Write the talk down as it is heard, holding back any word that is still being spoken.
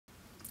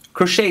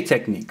Crochet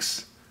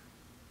techniques.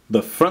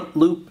 The front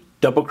loop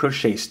double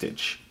crochet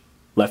stitch,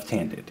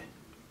 left-handed.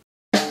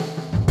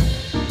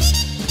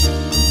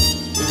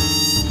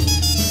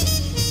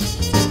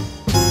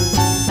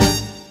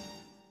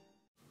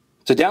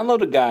 To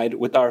download a guide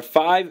with our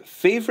 5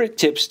 favorite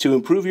tips to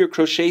improve your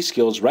crochet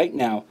skills right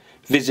now,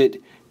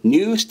 visit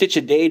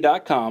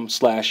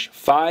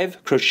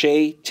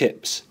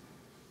newstitchaday.com/5crochet-tips.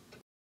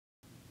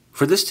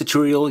 For this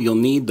tutorial, you'll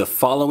need the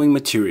following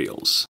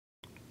materials: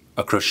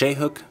 a crochet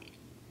hook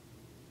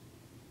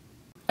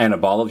and a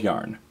ball of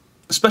yarn.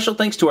 Special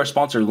thanks to our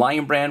sponsor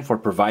Lion Brand for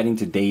providing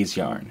today's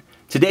yarn.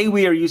 Today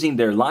we are using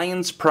their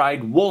Lion's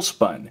Pride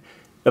Woolspun,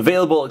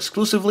 available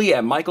exclusively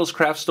at Michael's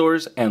Craft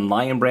Stores and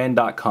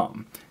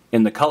lionbrand.com,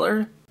 in the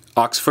color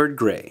Oxford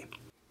Gray.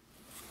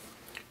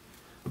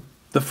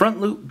 The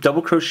front loop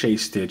double crochet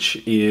stitch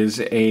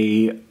is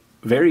a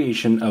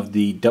variation of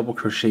the double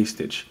crochet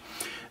stitch.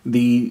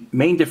 The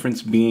main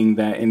difference being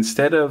that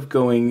instead of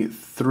going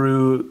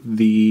through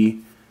the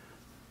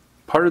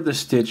part of the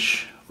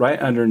stitch right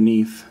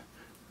underneath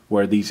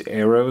where these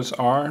arrows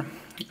are,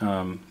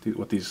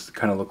 what these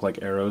kind of look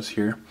like arrows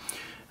here,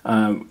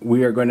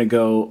 we are going to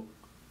go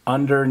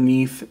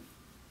underneath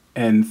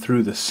and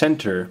through the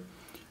center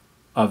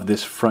of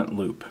this front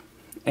loop.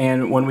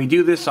 And when we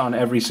do this on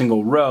every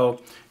single row,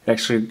 it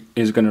actually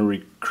is going to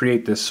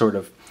recreate this sort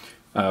of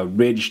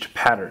ridged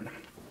pattern.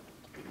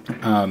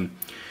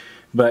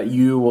 But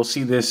you will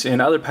see this in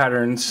other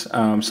patterns.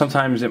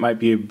 Sometimes it might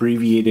be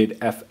abbreviated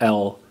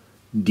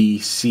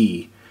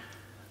FLDC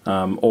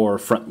or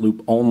front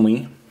loop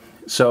only.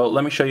 So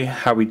let me show you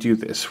how we do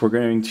this. We're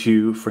going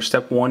to, for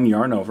step 1,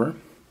 yarn over,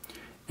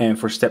 and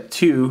for step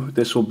 2,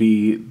 this will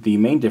be the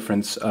main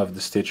difference of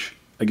the stitch.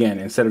 Again,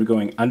 instead of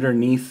going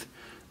underneath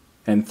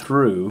and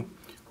through,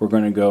 we're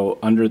going to go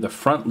under the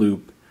front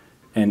loop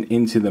and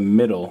into the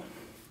middle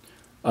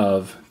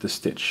of the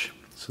stitch.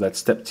 So that's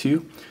step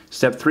 2.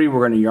 Step 3,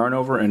 we're going to yarn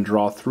over and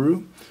draw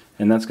through,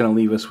 and that's going to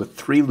leave us with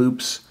 3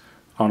 loops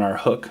on our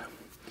hook.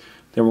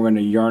 Then we're going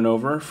to yarn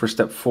over for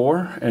step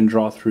 4 and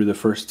draw through the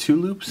first 2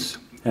 loops.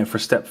 And for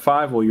step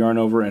 5, we'll yarn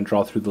over and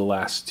draw through the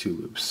last 2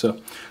 loops. So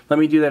let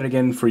me do that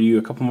again for you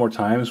a couple more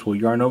times. We'll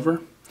yarn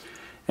over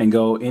and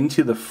go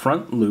into the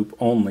front loop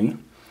only,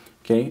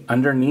 okay,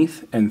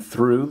 underneath and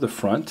through the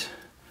front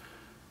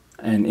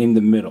and in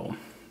the middle.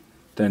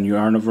 Then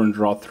yarn over and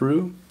draw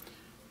through,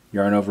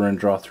 yarn over and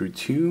draw through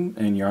 2,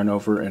 and yarn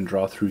over and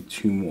draw through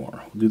 2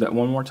 more. We'll do that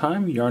one more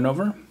time. Yarn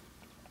over.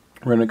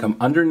 We're going to come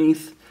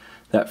underneath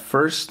that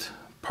first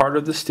part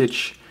of the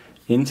stitch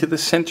into the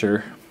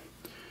center,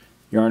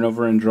 yarn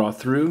over and draw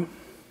through,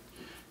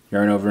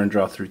 yarn over and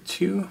draw through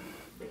 2,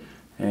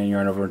 and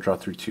yarn over and draw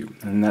through 2.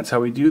 And that's how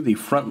we do the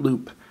front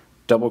loop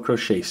double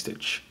crochet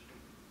stitch.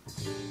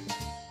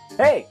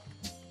 Hey,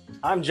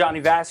 I'm Johnny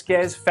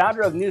Vasquez,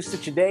 founder of New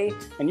Stitch A Day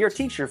and your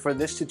teacher for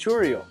this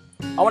tutorial.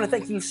 I want to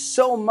thank you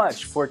so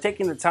much for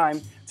taking the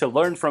time to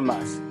learn from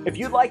us. If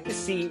you'd like to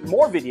see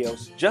more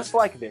videos just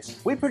like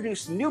this, we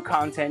produce new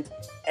content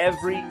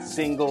every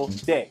single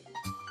day,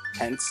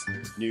 hence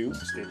New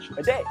Stitch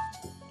A Day.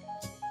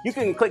 You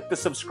can click the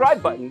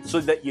subscribe button so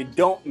that you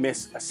don't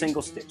miss a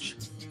single stitch.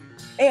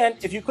 And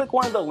if you click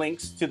one of the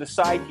links to the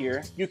side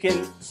here, you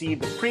can see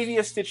the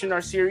previous stitch in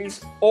our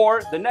series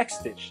or the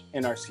next stitch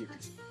in our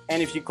series.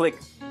 And if you click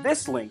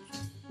this link,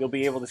 you'll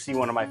be able to see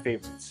one of my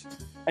favorites.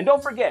 And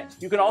don't forget,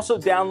 you can also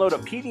download a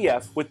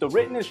PDF with the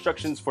written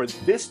instructions for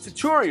this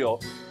tutorial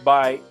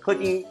by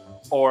clicking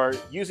or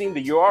using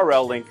the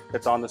URL link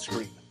that's on the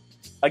screen.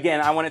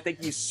 Again, I want to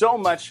thank you so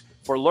much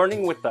for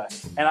learning with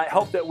us, and I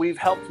hope that we've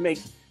helped make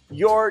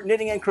your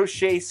knitting and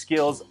crochet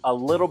skills a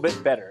little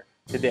bit better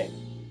today.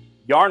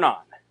 Yarn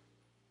on!